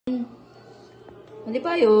Mali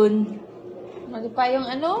pa yun. Mali pa yung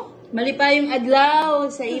ano? Mali pa yung adlaw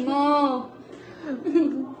sa imo.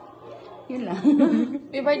 Yun lang.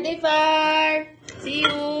 Happy birthday, Far! See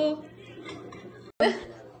you.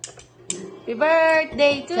 Happy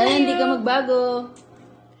birthday to Sana you! hindi ka magbago.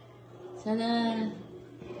 Sana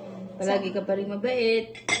palagi ka pa rin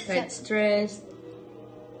mabait. Kahit stressed.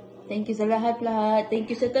 Thank you sa lahat-lahat. Thank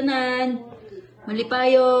you sa tanan. Mali pa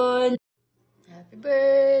yun. Happy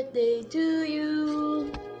birthday to you!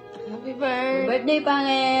 Happy Birthday,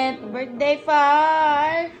 pangit. birthday,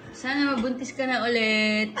 Far! Sana mabuntis ka na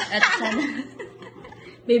ulit. At sana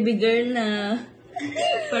baby girl na.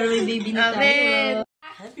 Para may baby na tayo. Amen.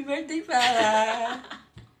 Happy birthday, Farah!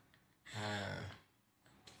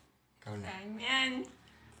 Ikaw na. Amen.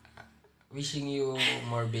 Wishing you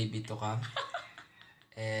more baby to come.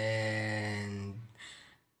 And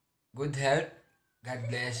good health. God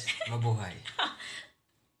bless. Mabuhay.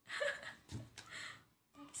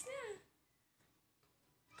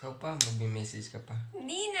 Ikaw pa, mag-message ka pa.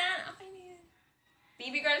 Hindi na. Okay na yan.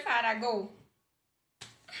 Baby girl, Farah, go!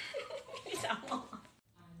 Isa mo.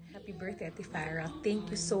 Happy birthday, Ate Farah. Thank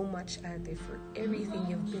you so much, Ate, for everything.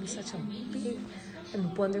 You've been such a big and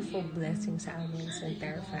wonderful blessing sa amin, sa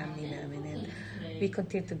entire family namin. And we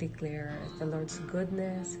continue to declare the Lord's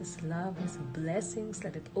goodness, His love, His blessings.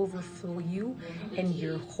 Let it overflow you and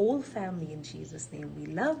your whole family in Jesus' name. We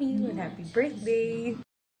love you and happy birthday!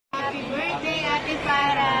 Happy birthday, Ate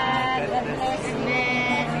Farah! God bless you.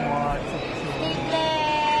 Stay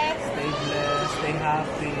blessed. Stay blessed, stay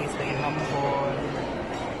happy, stay humble.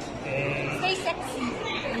 Okay. Stay sexy.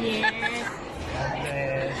 Yes. God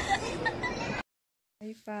bless.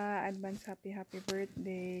 Hi pa, advance happy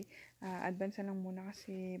birthday. Advance na lang muna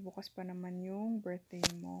kasi bukas pa naman yung birthday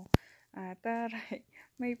mo. Taray,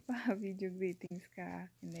 may pa video greetings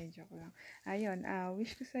ka. Hindi, joke lang. Ayun,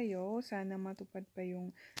 wish ko sa'yo, sana matupad pa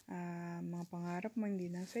yung mga pangarap mo,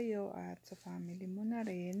 hindi lang sa'yo at sa family mo na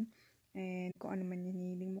rin. And kung ano man yung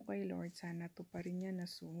hinihiling mo kay Lord, sana tuparin niya na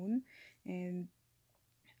soon. And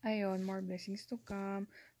ayun, more blessings to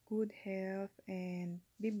come, good health, and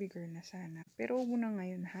be bigger na sana. Pero huwag mo na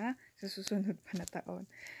ngayon ha, sa susunod pa na taon.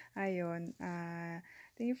 Ayun,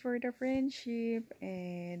 thank you for the friendship,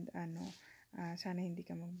 and sana hindi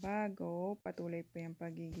ka magbago, patuloy pa yung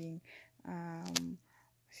pagiging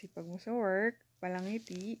sipag mo sa work,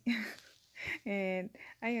 palangiti, and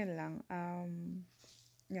ayun lang,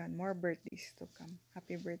 yun, more birthdays to come.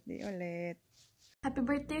 Happy birthday ulit! Happy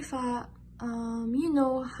birthday, Fa. You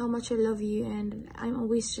know how much I love you, and I'm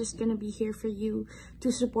always just gonna be here for you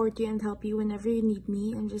to support you and help you whenever you need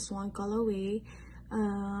me. I'm just one call away.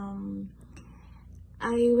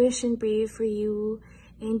 I wish and pray for you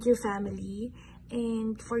and your family,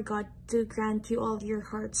 and for God to grant you all your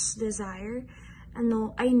heart's desire. I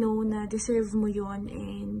know na deserve mo yon,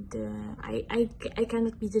 and I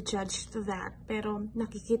cannot be the judge to that. Pero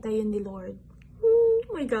nakikita yun ni Lord. Oh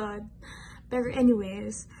my God. Pero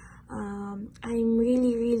anyways, I'm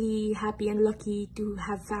really, really happy and lucky to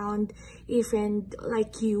have found a friend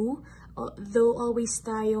like you. Though always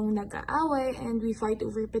tayong nag-aaway and we fight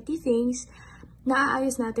over petty things,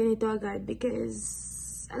 naaayos natin ito agad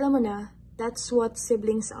because, alam mo na, that's what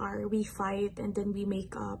siblings are. We fight and then we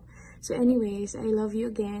make up. So anyways, I love you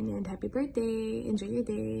again and happy birthday. Enjoy your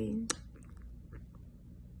day.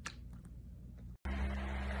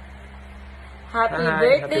 Happy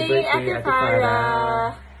birthday, Ate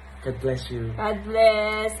Farah! God bless you. God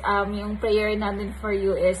bless. Yung prayer namin for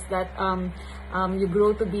you is that you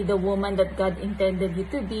grow to be the woman that God intended you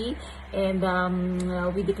to be, and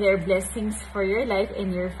we declare blessings for your life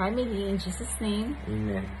and your family in Jesus' name.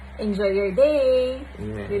 Amen. Enjoy your day.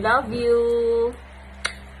 Amen. We love you.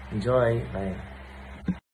 Enjoy. Bye.